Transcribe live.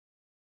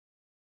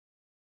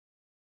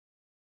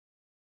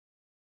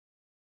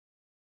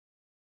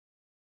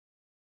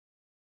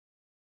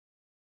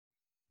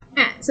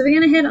Alright, so we're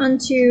going to head on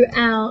to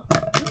our...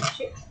 Oh,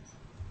 shit.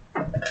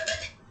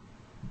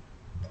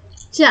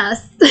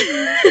 Just...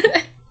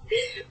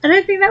 I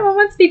don't think that one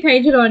wants to be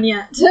painted on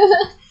yet.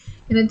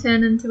 Going to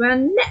turn into our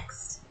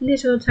next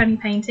little tiny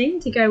painting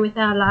to go with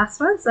our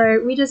last one.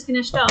 So we just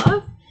finished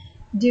off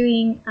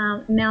doing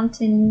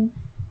mountain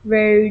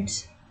road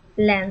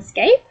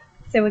landscape.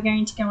 So we're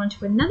going to go on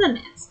to another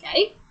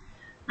landscape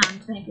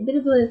to make a bit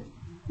of a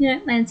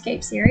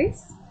landscape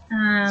series.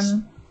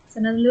 It's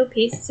another little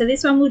piece. So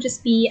this one will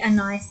just be a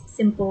nice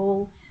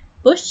simple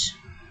bush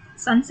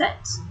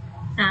sunset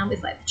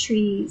with like the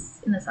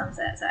trees in the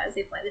sunset. So as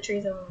if like the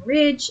trees are on a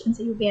ridge, and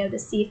so you'll be able to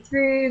see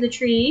through the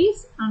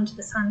trees onto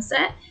the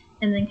sunset,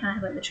 and then kind of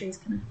have like the trees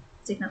kind of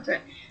sticking up through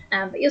it.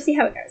 But you'll see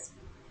how it goes.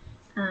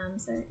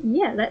 So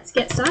yeah, let's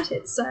get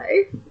started. So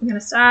we're going to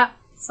start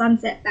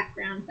sunset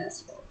background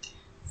first of all.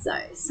 So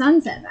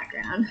sunset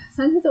background.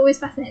 Sunset's always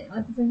fascinating.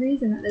 Like, there's a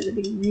reason that there's a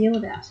big reel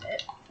about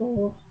it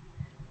for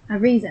a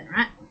reason,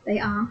 right? They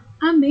are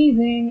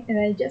amazing and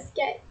they just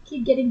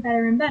keep getting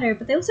better and better,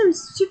 but they're also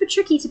super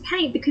tricky to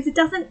paint because it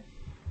doesn't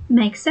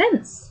make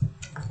sense.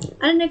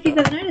 I don't know if you've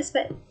ever noticed,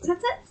 but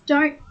sunsets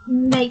don't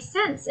make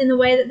sense in the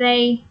way that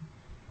they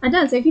are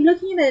done. So if you're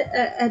looking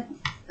at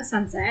a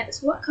sunset,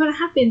 what kind of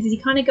happens is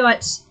you kind of go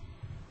at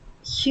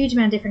a huge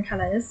amount of different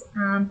colours,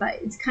 but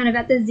it's kind of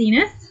at the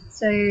zenith.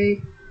 So, you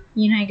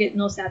know, you get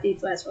north, south,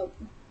 east, west, well,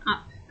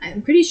 up,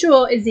 I'm pretty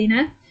sure is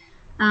zenith.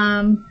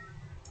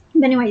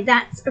 But anyway,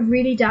 that's a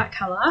really dark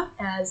colour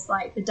as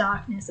like the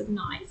darkness of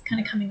night is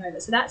kind of coming over.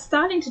 So that's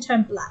starting to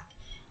turn black.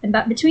 And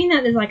but between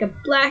that there's like a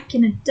black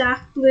and a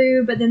dark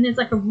blue, but then there's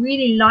like a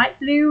really light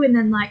blue and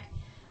then like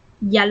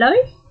yellow.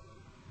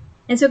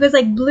 And so it goes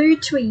like blue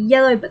to a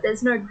yellow, but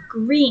there's no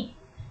green,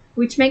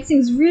 which makes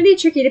things really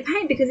tricky to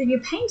paint, because if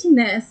you're painting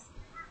this,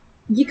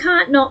 you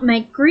can't not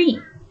make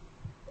green.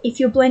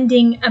 If you're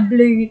blending a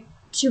blue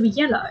to a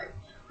yellow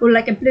or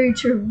like a blue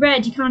to a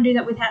red, you can't do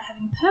that without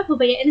having purple.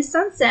 But yet in a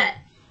sunset,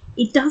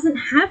 it doesn't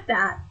have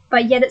that,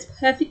 but yet it's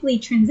perfectly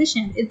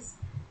transitioned. It's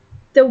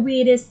the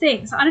weirdest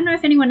thing. So I don't know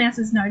if anyone else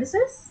has noticed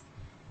this,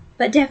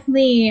 but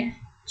definitely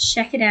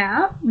check it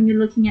out when you're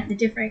looking at the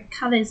different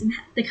colours and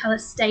the colour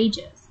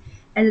stages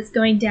as it's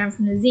going down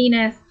from the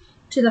zenith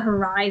to the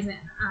horizon,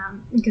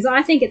 because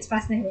I think it's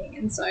fascinating.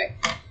 And so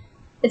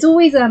it's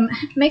always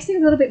makes things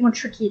a little bit more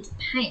tricky to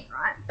paint,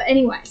 right? But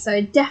anyway,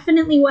 so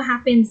definitely what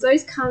happens,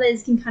 those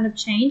colours can kind of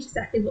change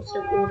exactly what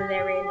sort of order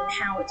they're in and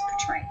how it's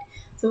portrayed.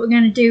 So what we're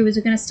going to do is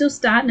we're going to still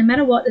start, no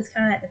matter what, it's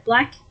kind of like the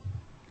black,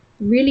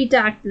 really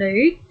dark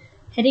blue,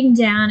 heading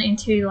down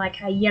into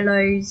like our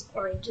yellows,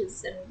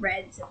 oranges, and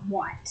reds and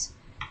white.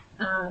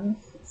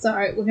 So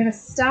we're going to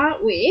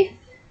start with,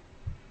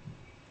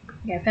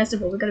 okay, first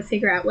of all, we've got to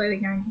figure out where we're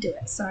going to do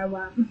it.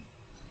 So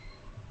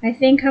I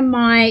think I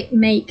might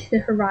make the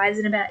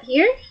horizon about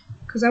here,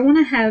 because I want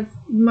to have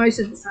most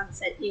of the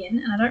sunset in,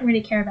 and I don't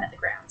really care about the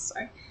ground, so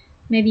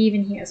maybe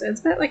even here. So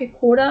it's about like a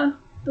quarter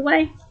the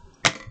way.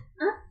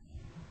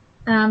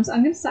 So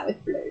I'm going to start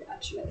with blue,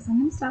 actually. So I'm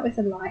going to start with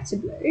a lighter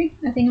blue.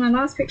 I think in my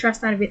last picture I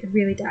started with a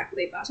really dark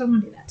blue, but I don't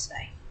want to do that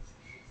today,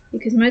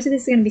 because most of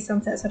this is going to be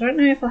sunset, so I don't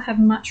know if I'll have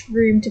much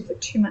room to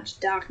put too much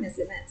darkness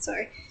in it, so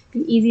it'd be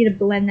easy to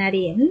blend that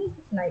in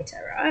later,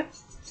 right?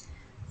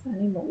 So I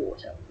need more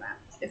water on that.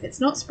 If it's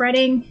not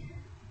spreading,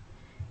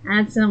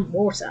 add some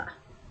water.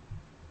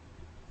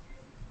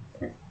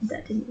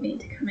 That didn't mean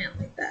to come out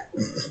like that.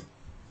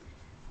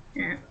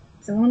 Alright,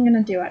 so what I'm going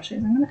to do actually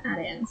is I'm going to add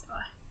in, so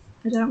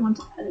I don't want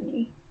to add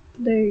any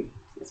blue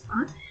to this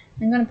part.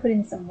 I'm going to put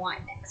in some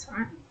white next,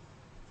 right?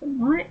 Some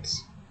white,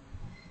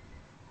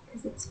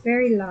 because it's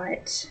very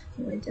light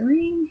what we're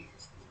doing.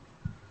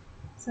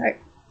 So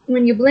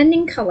when you're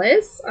blending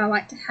colours, I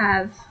like to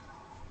have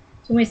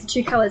almost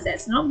two colours there.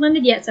 It's not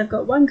blended yet, so I've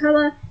got one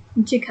colour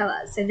and two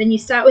colours. So then you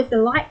start with the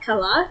light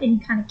colour and you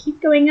kind of keep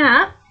going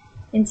up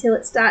until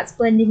it starts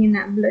blending in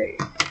that blue.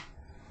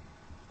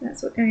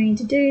 That's what we're going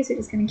to do, so we're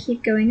just going to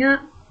keep going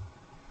up.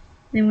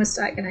 Then we'll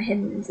start going to head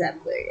into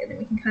that blue, and then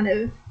we can kind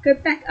of go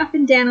back up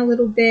and down a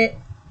little bit,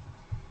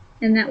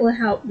 and that will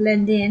help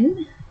blend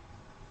in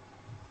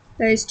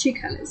those two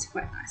colours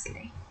quite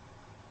nicely.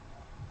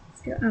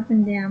 Let's go up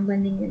and down,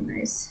 blending in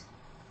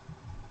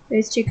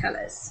those two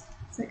colours.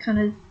 So it kind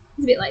of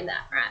is a bit like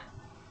that, right?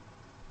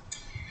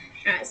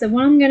 Alright, so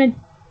what I'm going to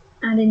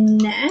add in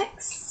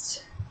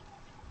next,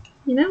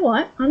 you know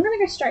what? I'm going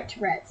to go straight to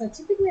red. So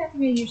typically I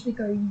think I usually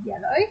go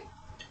yellow,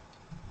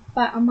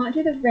 but I might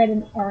do the red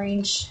and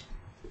orange.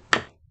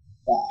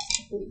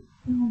 Oh,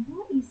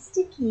 what is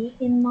sticky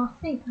in my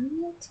thing? I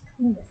need to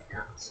clean this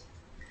out.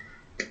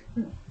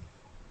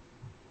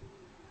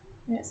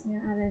 Yes, I'm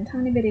going to add in a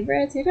tiny bit of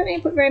red. So you don't need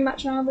to put very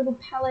much on a little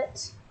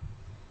palette,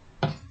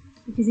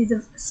 because these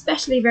are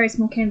especially very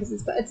small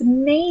canvases, but it's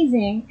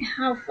amazing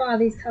how far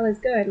these colours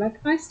go.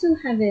 Like, I still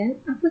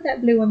haven't, I put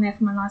that blue on there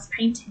for my last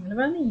painting, and I've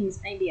only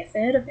used maybe a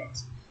third of it.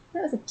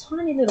 That was a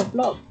tiny little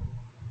blob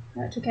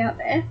that I took out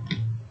there.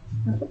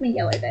 I'll put my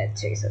yellow there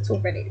too, so it's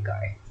all ready to go.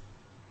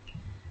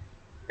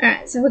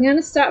 Alright, so we're going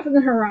to start from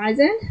the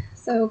horizon.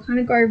 So we'll kind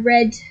of go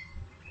red,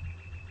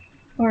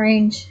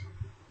 orange,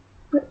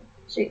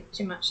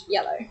 too much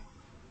yellow.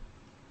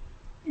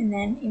 And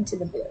then into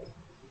the blue.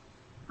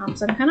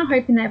 So I'm kind of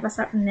hoping that if I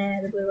start from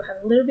there, the blue will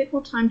have a little bit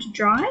more time to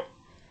dry.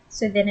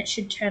 So then it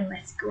should turn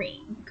less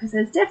green. Because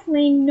there's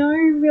definitely no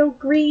real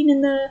green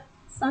in the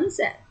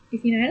sunset,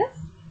 if you notice.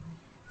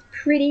 It's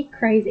pretty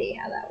crazy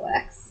how that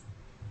works.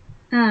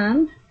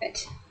 Right,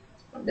 that's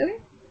what I'm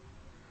doing.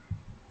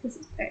 This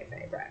is very,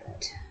 very bright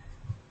red.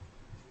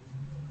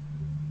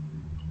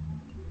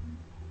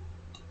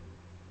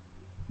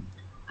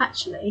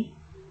 Actually,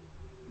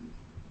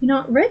 you know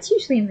what? Red's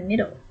usually in the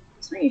middle.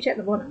 It's not usually at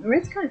the bottom. The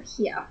red's kind of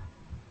here.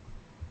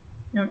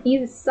 And on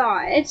either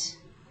side is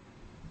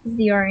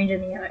the orange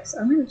and the yellow. So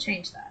I'm going to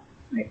change that.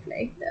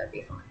 Hopefully, that'll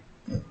be fine.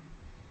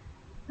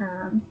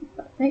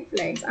 But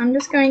thankfully, so I'm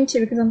just going to,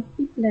 because I'm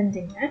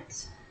blending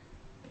it,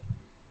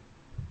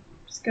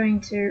 I'm just going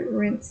to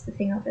rinse the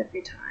thing off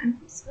every time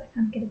so I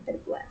can get a bit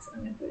of blend. So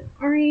I'm going to put an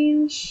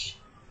orange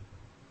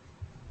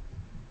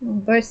on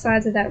both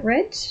sides of that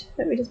red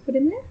that we just put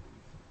in there.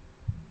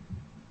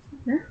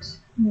 That,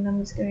 and then I'm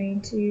just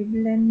going to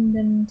blend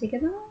them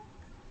together.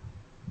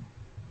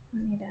 I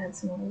need to add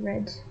some more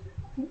red.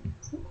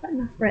 It's not quite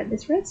enough red.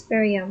 This red's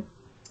very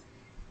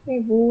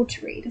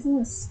watery. It doesn't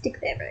want to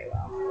stick there very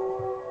well.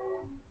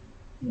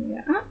 We go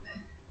up,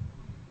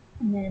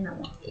 and then I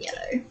want the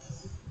yellow.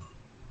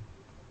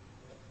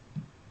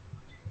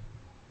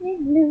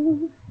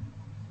 Yellow.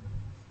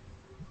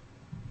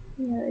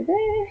 Yellow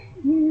there,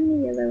 and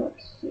the yellow up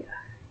here.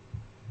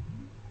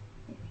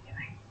 There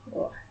we go.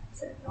 Oh,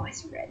 it's a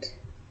nice red.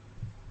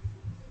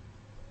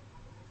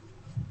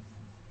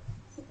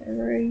 So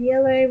the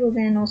yellow will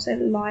then also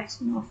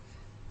lighten off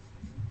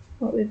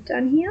what we've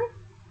done here.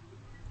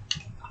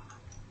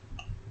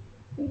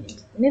 Into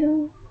the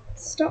middle,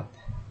 stop.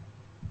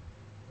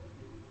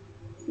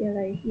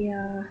 Yellow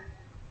here.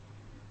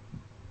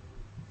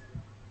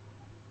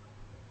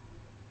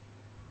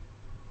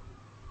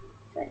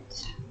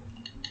 But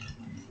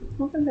I'm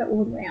not going to go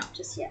all the way up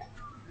just yet.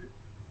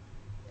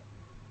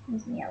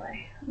 There's some yellow.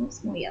 I want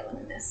some more yellow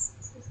in this.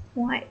 This is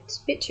quite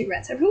a bit too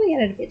red, so I've probably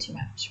added a bit too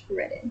much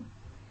red in.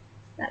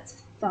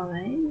 That's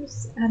fine.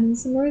 Just adding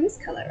some more of this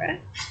colour,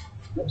 right?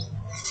 Oops.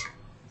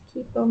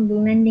 Keep on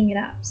blending it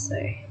up. So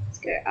let's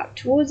go up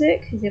towards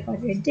it, because if I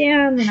go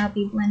down, then I'll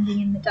be blending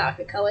in the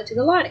darker colour to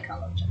the lighter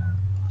colour, which I don't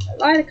want. The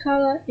lighter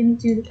colour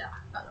into the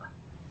darker colour,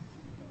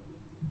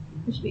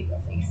 which should be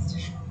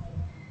perfect.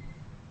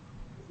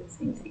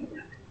 Same thing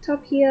up the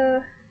top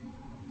here,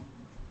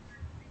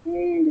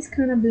 and just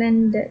kind of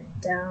blend it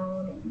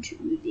down into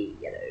the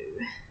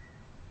yellow.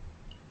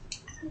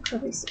 I'll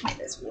probably make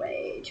this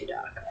way too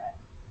dark. Right?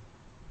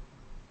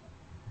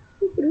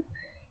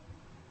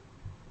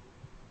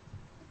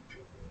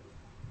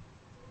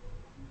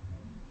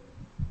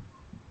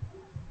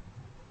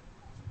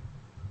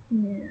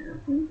 Now,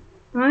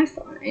 I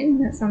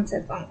find that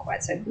sunsets aren't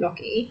quite so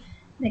blocky.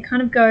 They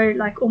kind of go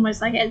like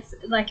almost like it's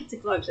a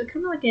globe, so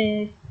kind of like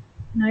an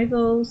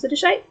oval sort of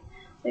shape.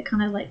 So it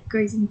kind of like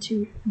goes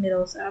into the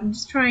middle. So I'm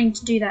just trying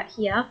to do that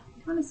here. I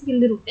kind of see a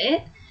little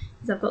bit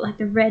because I've got like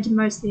the red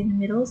mostly in the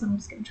middle. So I'm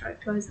just going to try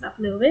to close it up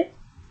a little bit.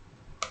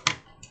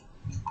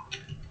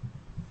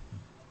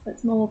 So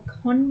it's more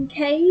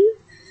concave.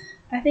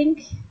 I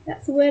think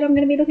that's the word I'm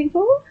going to be looking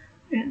for.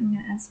 And I'm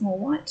going to add some more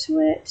white to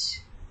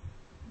it.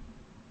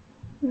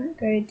 Right,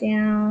 go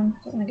down.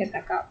 I don't want to go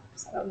back up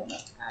because I don't want to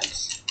add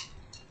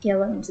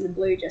yellow into the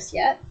blue just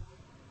yet.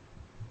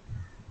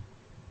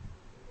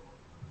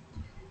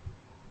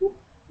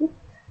 Let's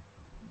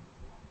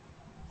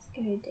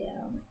go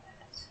down like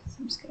that. So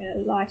I'm just going to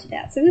light it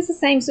out. So this is the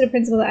same sort of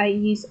principle that I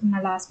used in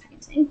my last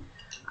painting.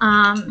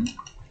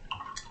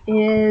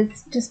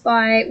 Is just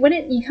by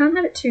you can't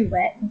have it too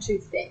wet and too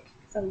thick,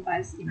 because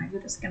otherwise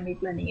you're just going to be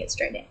blending it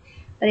straight in.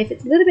 But if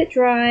it's a little bit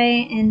dry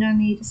and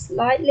only just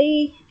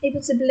slightly able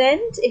to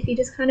blend, if you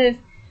just kind of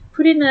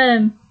put in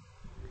a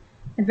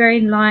very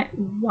light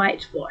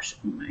white wash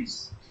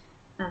almost,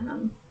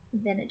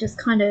 then it just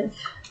kind of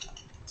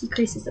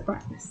decreases the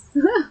brightness,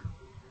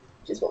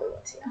 which is what we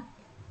want here.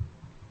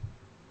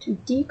 To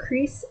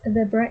decrease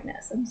the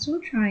brightness. I'm still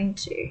trying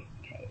to,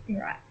 okay,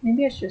 you're right.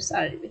 Maybe I should have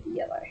started with the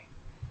yellow.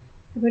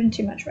 I put in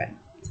too much red.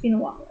 It's been a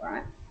while,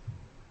 right?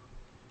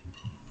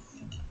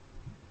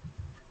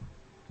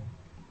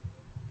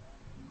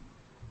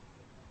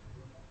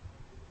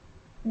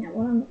 Now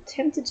what I'm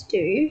tempted to do,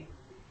 you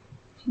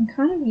can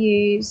kind of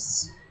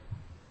use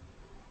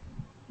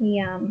the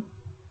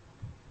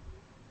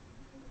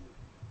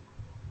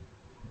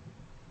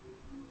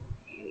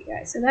here we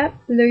go. So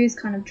that blue's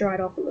kind of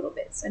dried off a little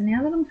bit. So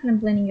now that I'm kind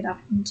of blending it up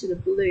into the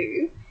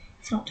blue,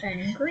 it's not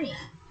turning green.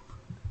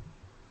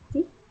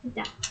 See? Like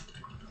that.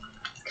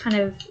 It's kind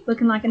of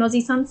looking like an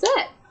Aussie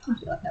sunset. I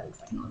feel like that looks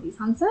like an Aussie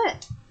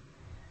sunset.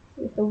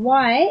 So with the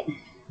white,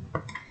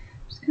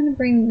 just kind of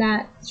bring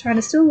that, try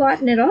to still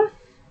lighten it off.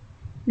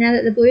 Now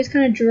that the blue is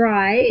kind of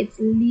dry, it's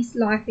least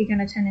likely going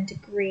to turn into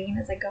green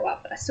as I go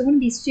up, but I still want to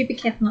be super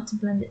careful not to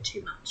blend it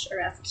too much, or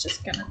else it's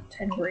just going to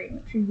turn green,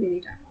 which we really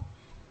don't want.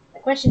 The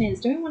question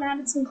is, do we want to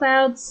add some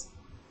clouds?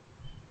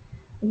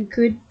 We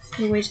could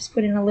always just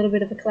put in a little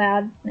bit of a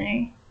cloud.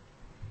 No.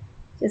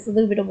 Just a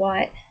little bit of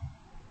white.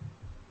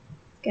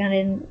 Going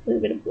in a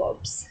little bit of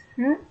blobs,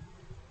 right?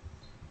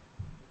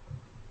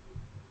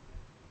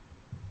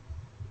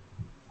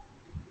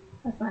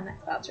 I find that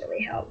clouds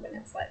really help when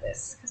it's like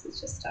this because it's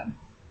just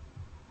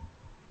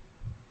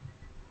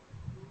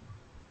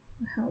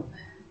help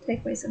take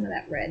away some of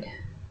that red.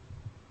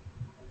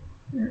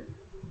 Right.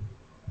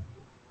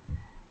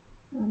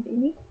 But you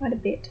need quite a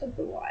bit of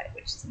the white,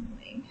 which is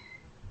annoying.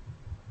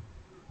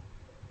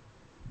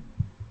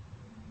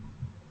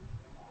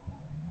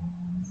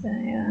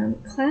 So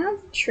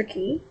clouds are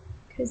tricky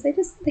because they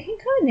can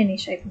come in any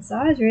shape and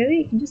size really.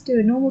 You can just do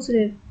a normal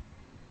sort of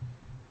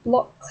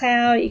block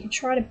cloud. You can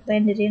try to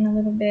blend it in a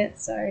little bit.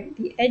 So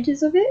the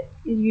edges of it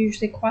is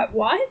usually quite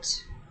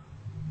white,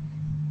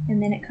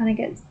 and then it kind of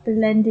gets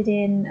blended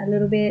in a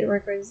little bit, or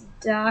it goes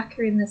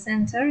darker in the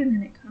center, and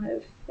then it kind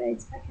of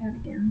fades back out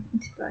again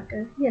into like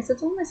a, yeah, so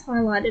it's almost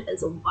highlighted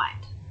as a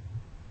white.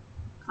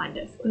 Kind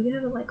of. We're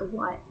gonna have like a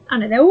white. I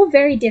don't know, they're all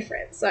very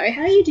different. So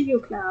how you do your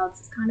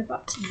clouds is kind of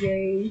up to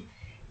you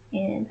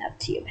and up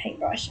to your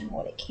paintbrush and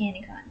what it can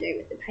and can't do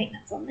with the paint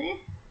that's on there.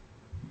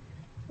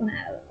 I'm gonna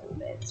add a little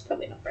bit. It's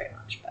probably not very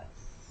much, but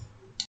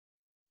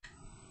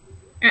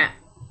alright.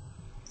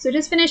 So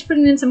just finished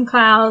putting in some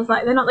clouds.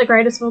 Like they're not the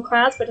greatest of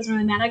clouds, but it doesn't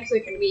really matter because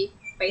we're gonna be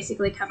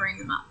basically covering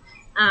them up.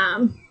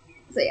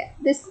 So yeah,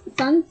 this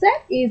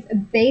sunset is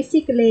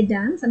basically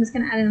done. So I'm just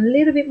going to add in a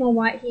little bit more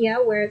white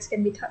here where it's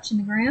going to be touching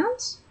the ground.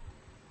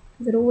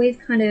 Because it always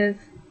kind of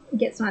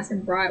gets nice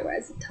and bright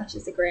whereas it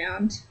touches the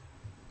ground.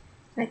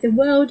 Like the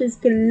world is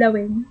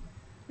glowing.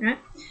 Right?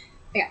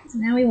 Okay, so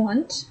now we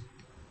want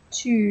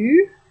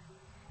to...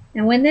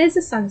 Now when there's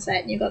a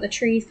sunset and you've got the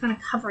trees kind of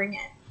covering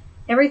it,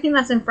 everything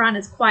that's in front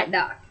is quite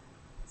dark.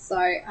 So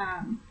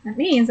that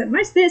means that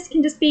most of this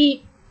can just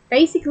be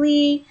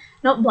basically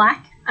not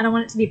black. I don't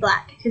want it to be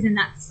black because then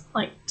that's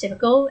like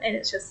typical and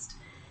it's just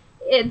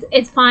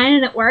it's fine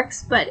and it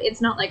works, but it's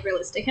not like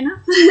realistic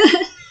enough.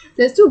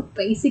 So it's still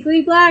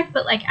basically black,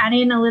 but like add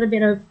in a little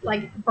bit of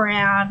like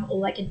brown or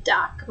like a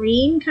dark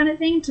green kind of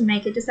thing to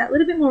make it just that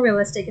little bit more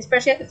realistic,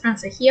 especially at the front.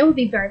 So here would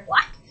be very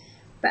black,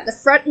 but at the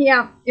front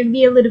here it would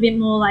be a little bit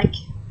more like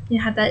you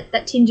have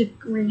that tinge of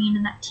green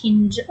and that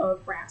tinge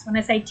of brown. So when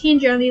I say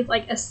tinge, only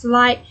like a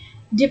slight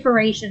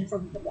differentiation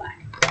from the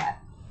black. Right?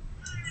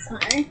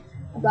 So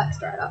a black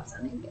straight up, so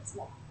I need to get some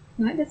more.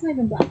 No, that's not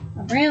even black.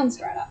 A brown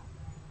straight up.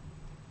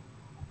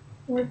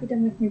 What have we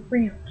done with my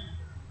brown?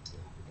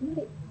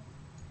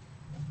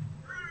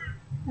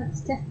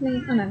 That's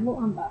definitely, oh no,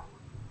 more umber.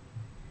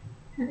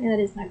 Apparently that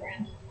is my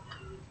brown.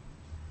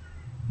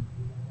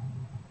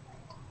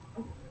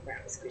 Brown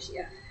is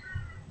squishier.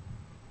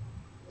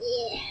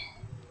 Yeah.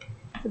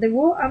 So the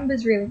raw umber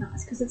is really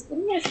nice because it's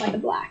almost like a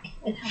black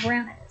and how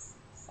brown it is.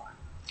 So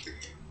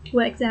it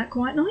works out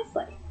quite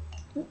nicely.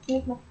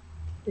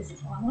 This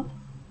is what I want.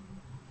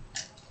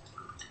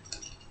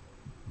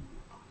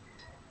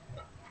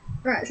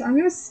 Right, so I'm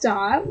going to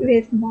start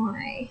with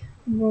my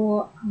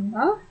raw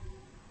umber.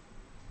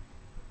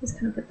 Just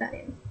kind of put that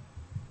in.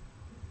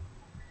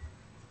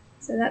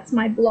 So that's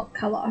my block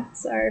colour.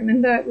 So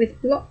remember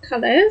with block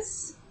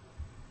colours,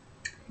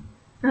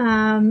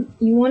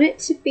 you want it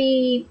to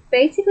be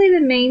basically the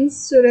main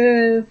sort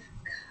of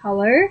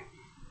colour,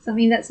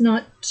 something that's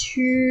not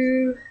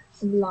too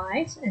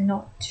light and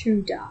not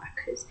too dark.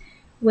 Because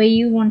where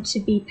you want to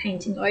be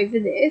painting over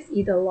this,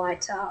 either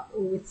lighter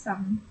or with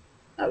some,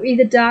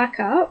 either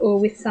darker or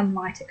with some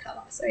lighter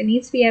colour. So it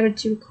needs to be able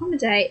to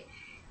accommodate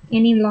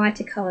any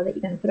lighter colour that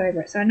you're going to put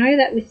over it. So I know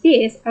that with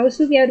this, I will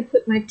still be able to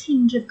put my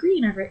tinge of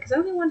green over it because I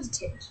only want a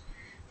tinge.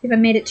 If I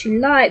made it too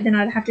light, then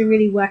I'd have to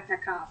really work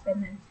back up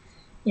and then,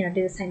 you know,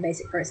 do the same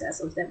basic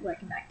process of then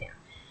working back down.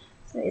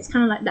 So it's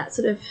kind of like that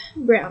sort of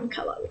brown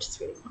colour, which is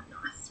really quite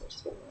nice, which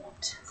is what we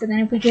want. So then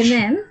if we can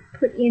then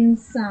put in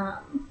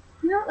some,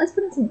 you know, let's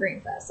put in some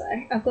green first. So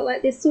I've got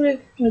like this sort of,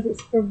 what is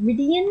this,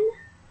 Viridian,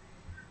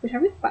 which I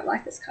really quite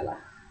like this colour.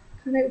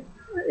 Kind of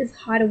like this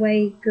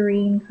hideaway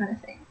green kind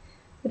of thing.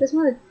 I just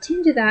want to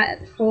tinge of that at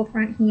the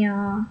forefront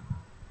here.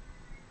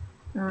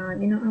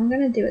 You know, I'm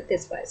going to do it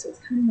this way, so it's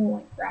kind of more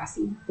like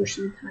grassy,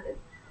 bushy kind of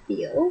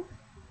feel.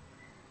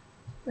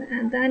 So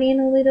add that in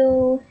a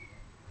little,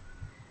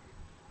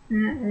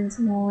 and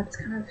some more, just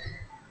kind of,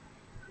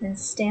 then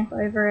stamp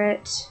over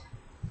it.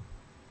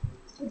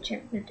 Kind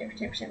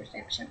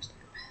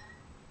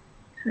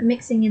of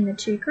mixing in the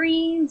two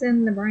greens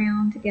and the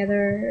brown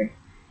together,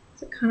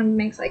 so it kind of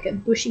makes like a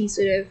bushy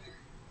sort of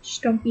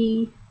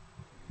stompy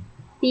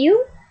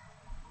feel.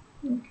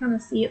 You can kind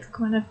of see it's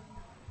kind of a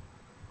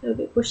little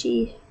bit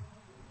bushy.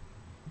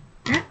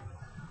 And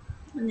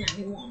now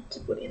we want to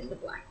put in the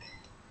black.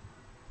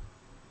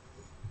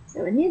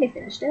 So we're nearly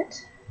finished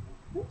it.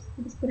 Oops,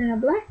 I'll just put in our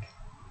black.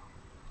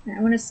 Now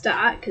I want to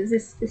start because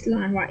this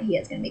line right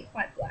here is going to be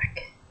quite black.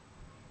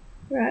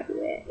 Right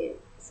where it,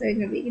 so we're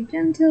going to be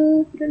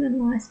gentle, put in a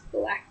nice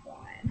black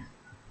line.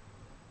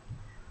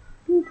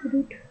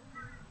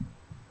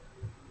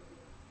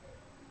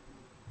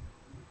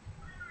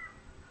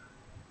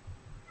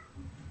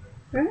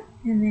 Right,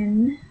 and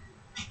then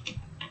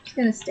I'm just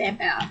going to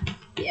stamp out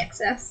the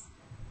excess.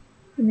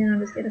 And then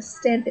I'm just going to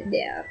stamp it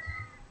down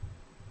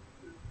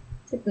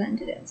to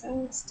blend it in. So I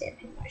want a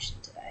stamping motion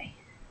today.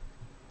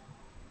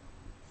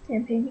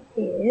 Stamping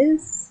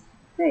is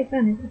very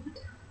fun, isn't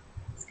it?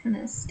 Just kind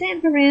of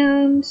stamp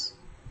around.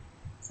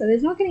 So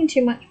there's not getting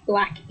too much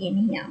black in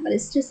here, but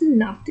it's just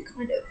enough to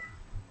kind of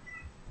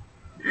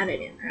add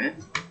it in, right?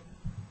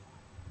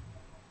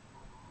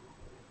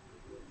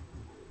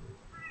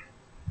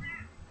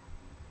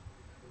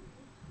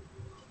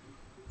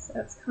 So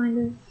it's kind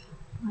of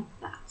like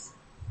that. It's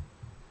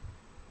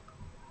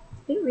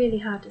a bit really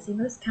hard to see,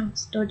 but it's kind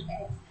of dodgy.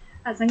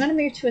 Alright, so I'm going to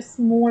move to a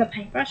smaller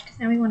paintbrush because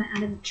now we want to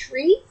add in the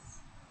trees.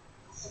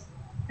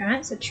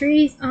 Alright, so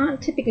trees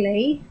aren't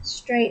typically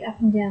straight up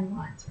and down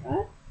lines,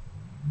 right?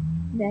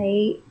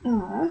 They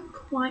are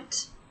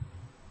quite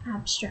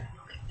abstract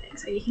looking.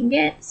 So you can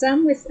get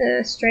some with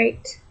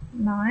straight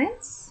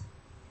lines.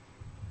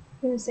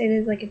 I'm going to say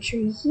there's like a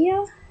tree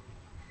here.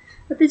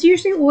 But there's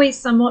usually always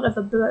somewhat of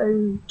a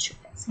bow to it.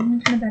 So I'm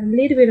going to add a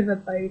little bit of a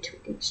bow to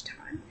it each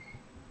time.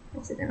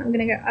 And so then I'm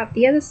going to go up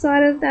the other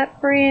side of that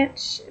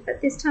branch.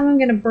 But this time I'm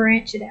going to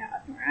branch it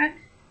out, alright?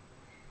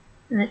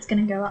 And it's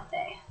going to go up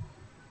there.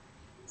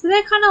 So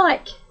they're kind of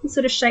like the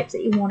sort of shapes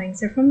that you're wanting.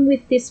 So from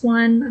with this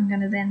one, I'm going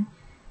to then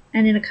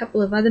add in a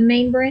couple of other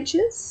main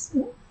branches.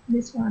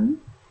 This one,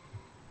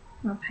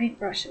 my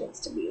paintbrush wants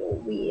to be all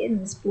weird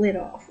and split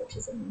off, which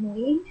is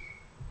annoying.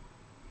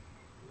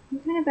 I'm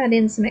going to add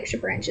in some extra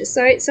branches.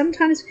 So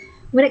sometimes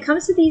when it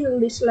comes to these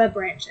littler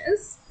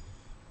branches,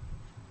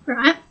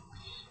 right,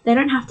 they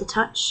don't have to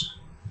touch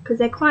because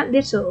they're quite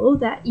little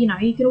that, you know,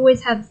 you can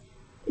always have,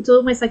 it's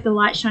almost like the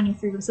light shining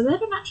through them. So they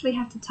don't actually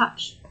have to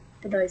touch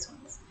for those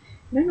ones.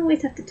 You don't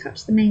always have to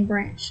touch the main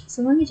branch,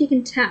 so long as you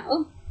can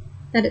tell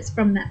that it's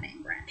from that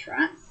main branch,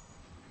 right?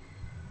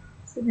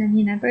 So then,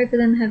 you know, both of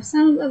them have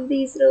some of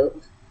these little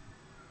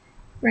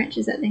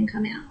branches that then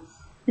come out.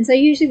 And so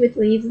usually with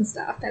leaves and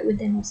stuff, that would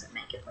then also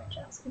make it branch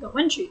out. So we've got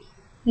one tree,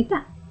 like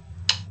that.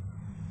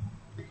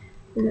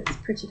 So that's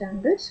pretty darn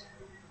good.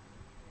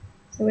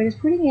 So we're just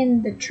putting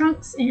in the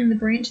trunks and the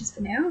branches for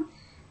now.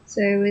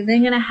 So we're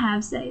then going to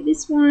have, say,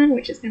 this one,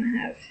 which is going to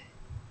have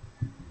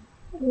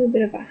a little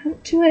bit of a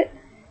hump to it.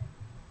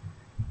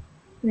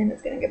 And then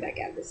it's going to go back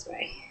out this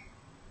way.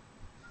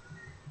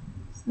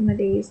 Some of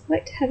these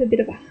like to have a bit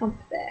of a hump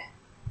there.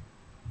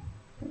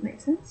 That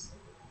makes sense?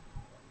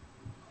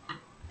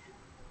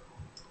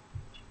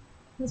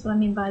 That's what I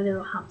mean by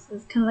little humps.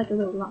 There's kind of like a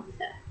little lump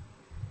there.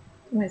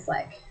 Almost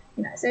like,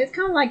 you know, so it's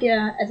kind of like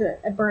as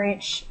a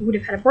branch. You would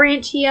have had a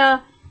branch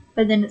here,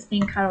 but then it's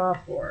been cut off,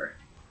 or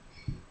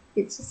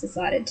it's just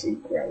decided to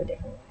grow a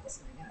different way.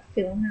 So I'm going to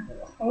fill in that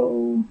little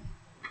hole.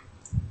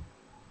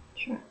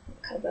 Try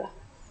and cover.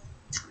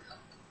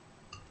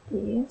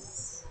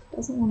 This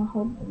doesn't want to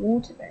hold the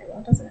water very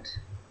well, does it?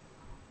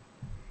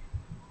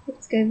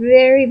 Let's go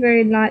very,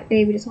 very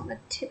lightly. We just want the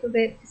tip of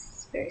it because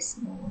it's very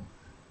small.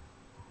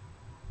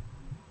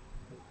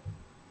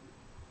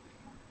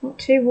 Not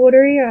too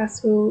watery, or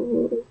else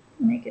we'll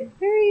make a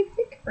very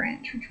thick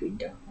branch, which we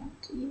don't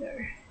want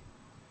either.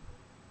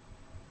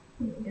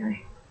 There we go.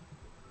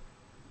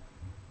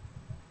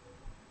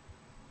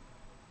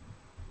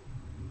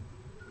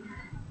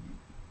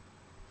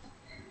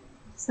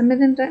 Some of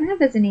them don't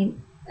have as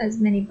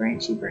many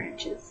branchy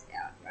branches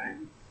out, right?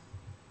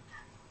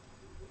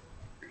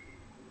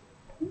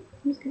 I'm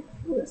just going to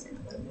fill this in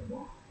a little bit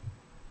more.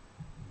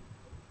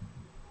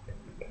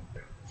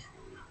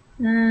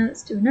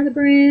 Let's do another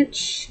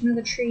branch,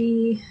 another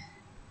tree.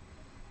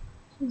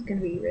 It's going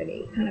to be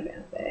really kind of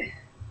out there.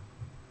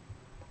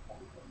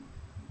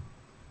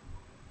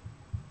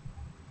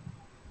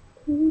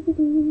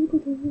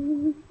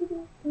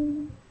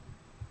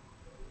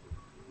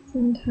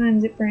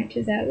 Sometimes it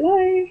branches out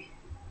low,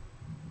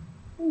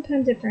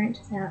 sometimes it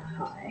branches out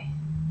high.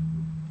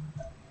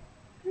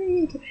 It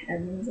really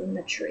depends on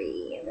the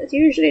tree. And there's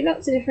usually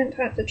lots of different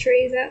types of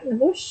trees out in the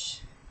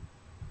bush.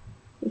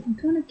 You can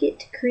kind of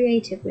get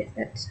creative with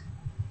it.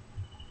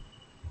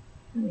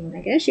 I mean,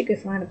 I guess you could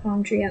find a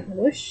palm tree out in the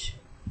bush,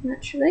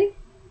 naturally.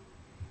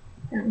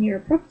 Out near a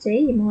property,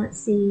 you might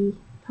see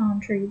a palm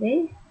tree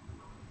there.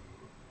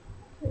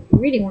 So if you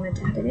really wanted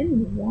to add it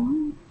in,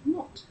 why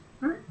not,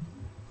 right?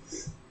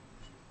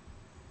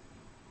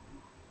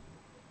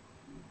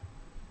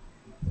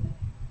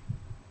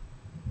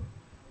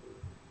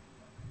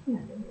 Yeah,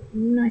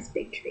 nice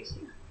big tree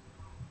here.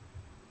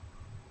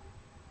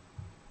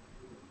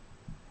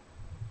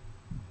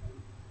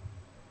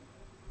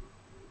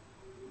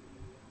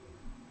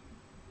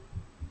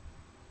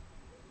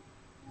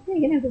 You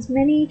can have as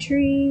many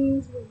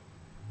trees, or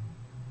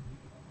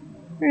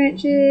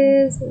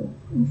branches, or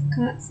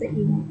cuts that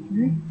you want, you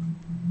know.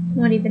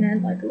 Not even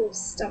add like a little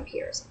stump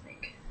here or something.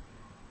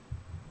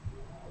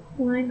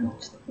 Why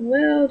not? The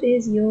world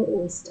is your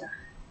oyster.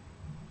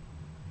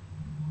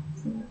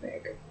 It's not a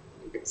very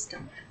good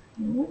stump.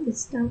 You know what?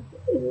 This stump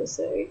is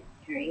also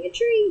carrying a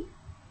tree.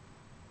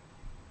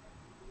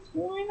 So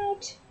why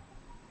not?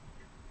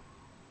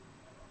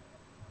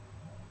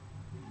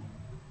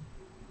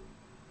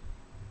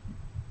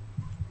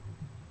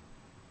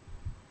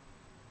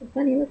 A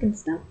funny looking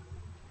stump.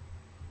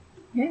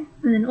 Okay,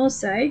 and then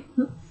also,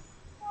 do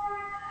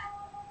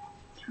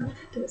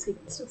it so you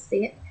can still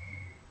see it.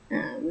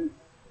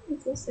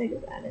 Let's also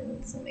just add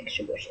in some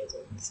extra bushes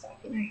and stuff,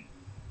 you know.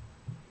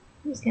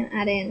 I'm just going to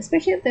add in,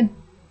 especially at the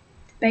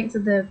banks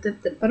of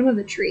the bottom of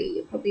the tree,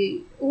 you'll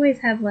probably always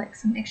have like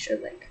some extra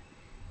like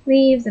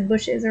leaves and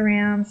bushes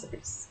around, so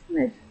just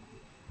kind of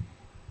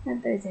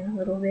add those in a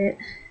little bit.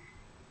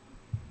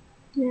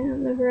 Now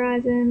on the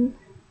horizon,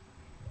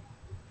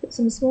 put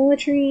some smaller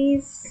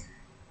trees.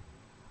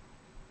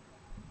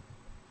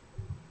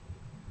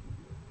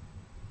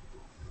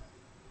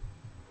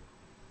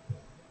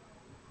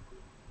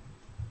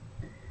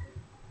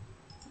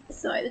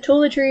 So the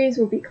taller trees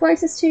will be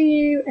closest to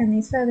you, and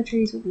these further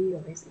trees will be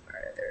obviously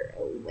further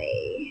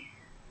away.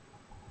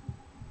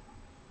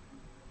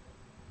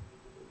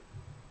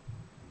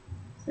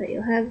 So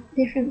you'll have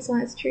different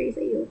sized trees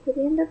that you'll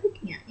probably end up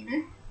looking at, you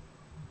know.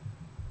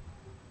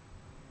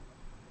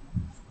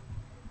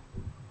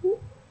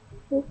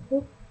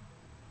 Put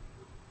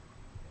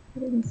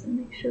in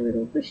some extra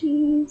little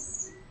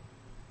bushies.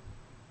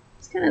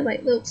 Just kind of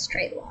like little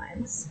straight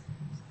lines.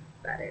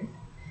 Put that in.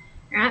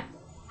 Alright,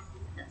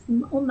 that's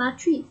all my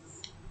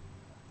trees.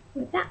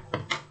 Like that.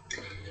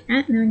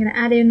 Alright, now I'm going to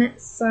add in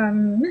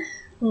some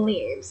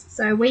leaves.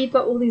 So where you've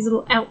got all these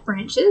little out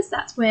branches,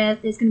 that's where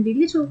there's going to be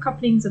little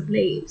couplings of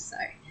leaves. So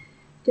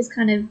just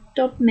kind of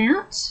dot them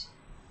out.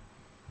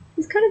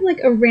 It's kind of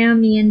like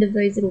around the end of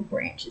those little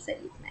branches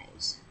that you've made.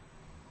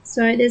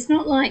 So there's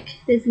not like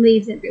there's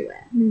leaves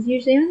everywhere. There's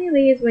usually only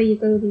leaves where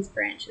you've got all these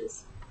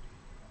branches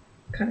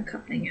kind of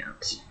coupling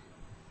out.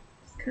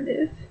 Just kind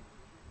of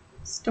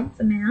stomp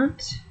them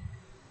out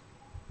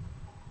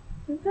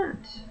like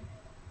that.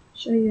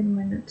 Show you in a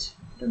minute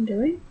what I'm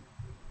doing.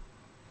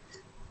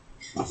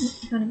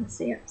 You can't even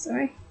see it,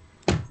 sorry.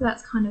 So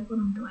that's kind of what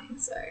I'm doing.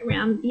 So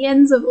around the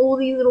ends of all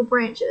these little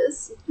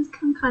branches, just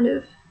can kind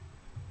of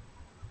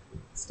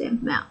stamp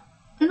them out.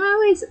 And I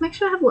always make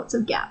sure I have lots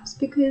of gaps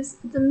because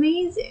it's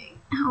amazing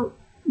how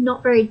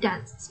not very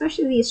dense,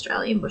 especially the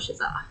Australian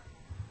bushes are.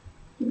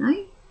 You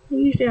know, they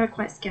usually are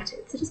quite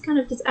scattered. So just kind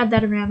of just add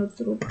that around with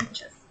little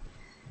branches.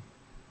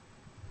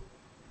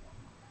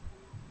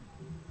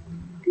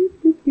 Doop,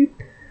 doop, doop.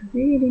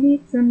 Really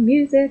need some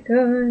music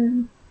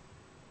on.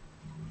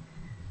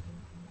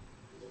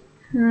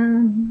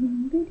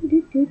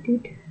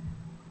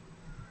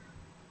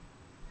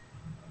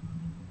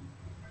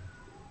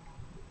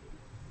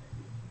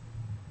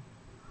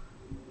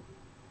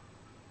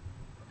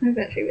 I've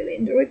actually really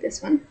enjoyed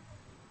this one.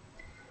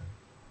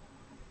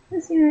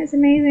 Because, you know, it's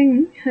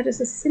amazing how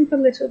just a simple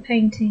little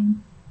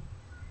painting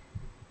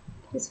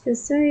just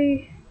feels so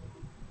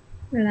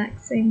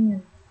relaxing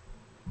and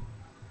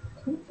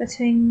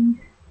comforting.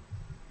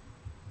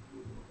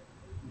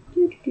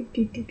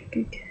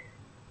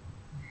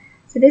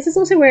 So this is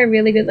also where a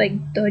really good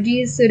like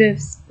dodgy sort of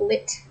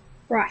split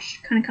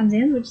brush kind of comes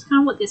in, which is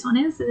kind of what this one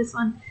is. So this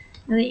one,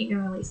 I think you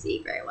can really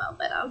see very well,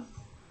 but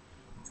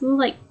it's all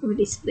like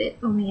really split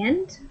on the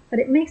end, but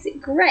it makes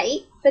it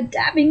great for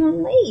dabbing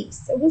on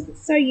leaves. It wasn't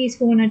so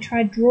useful when I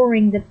tried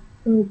drawing the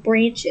little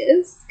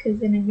branches, because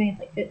then it made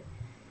like a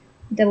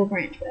double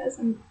branch, but as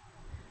I'm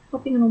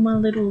popping on all my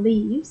little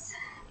leaves,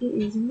 it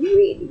is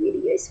really,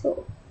 really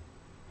useful.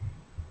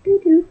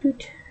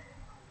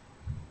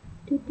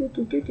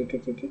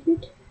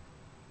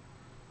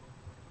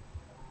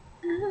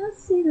 I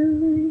see the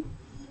light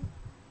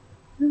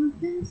of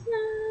his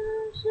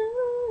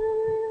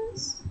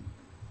lashes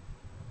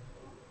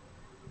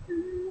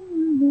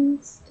on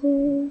this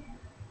day.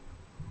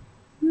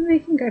 And we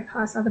can go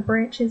past other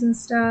branches and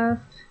stuff.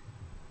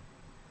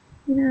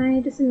 You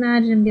know, just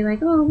imagine and be like,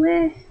 oh,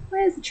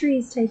 where's the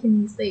trees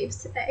taking these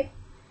leaves today?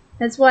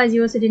 That's why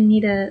you also didn't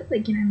need to,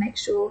 like, you know, make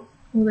sure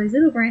all those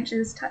little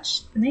branches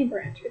touch the main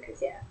branch,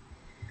 because yeah,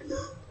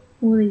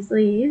 all these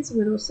leaves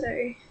would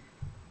also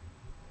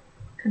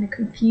kind of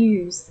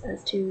confuse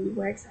as to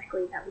where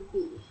exactly that would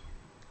be.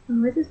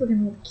 Oh, this is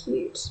looking really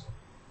cute.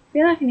 I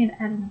feel like I need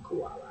to add in a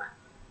koala.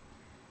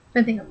 I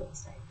don't think I will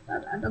say,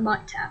 but I'd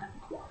like to add in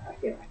a koala. I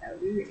feel like that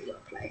would be really well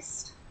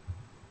placed.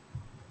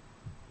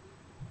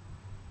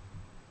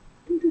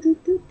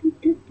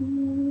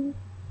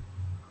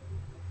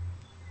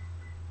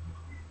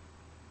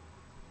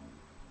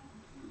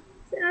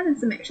 So adding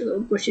some extra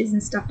little bushes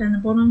and stuff down the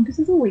bottom, because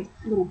there's always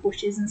little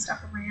bushes and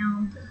stuff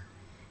around.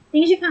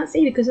 Things you can't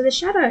see because of the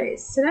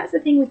shadows. So that's the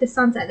thing with the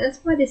sunset. That's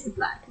why this is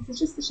black, because it's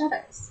just the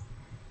shadows.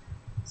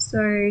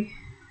 So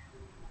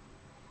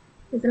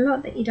there's a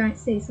lot that you don't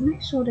see. So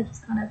make sure to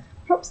just kind of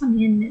pop some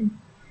in, and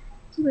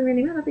it doesn't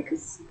really matter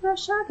because the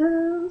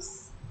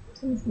shadows.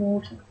 Some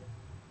water.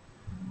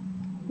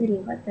 Really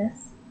like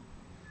this.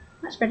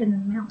 Much better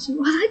than the mountain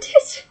one I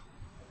did.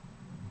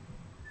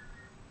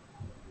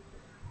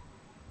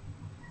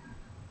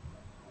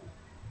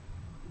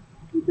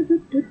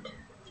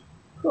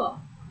 Cool.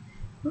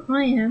 Well,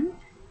 I am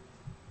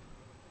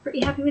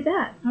pretty happy with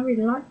that. I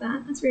really like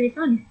that. That's really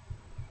fun.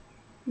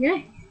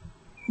 Okay.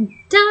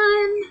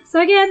 Done!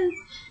 So again,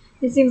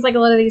 it seems like a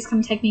lot of these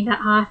can take me about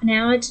half an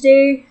hour to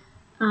do.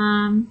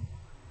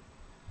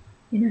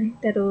 you know,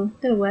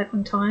 that'll work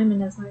on time,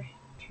 and as I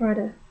try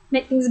to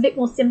make things a bit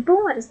more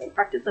simple, I just need to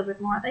practice a little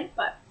bit more, I think.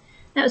 But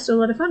that was still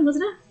a lot of fun,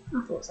 wasn't it?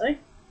 I thought so.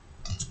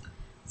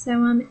 So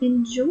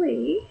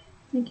enjoy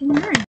making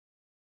your own.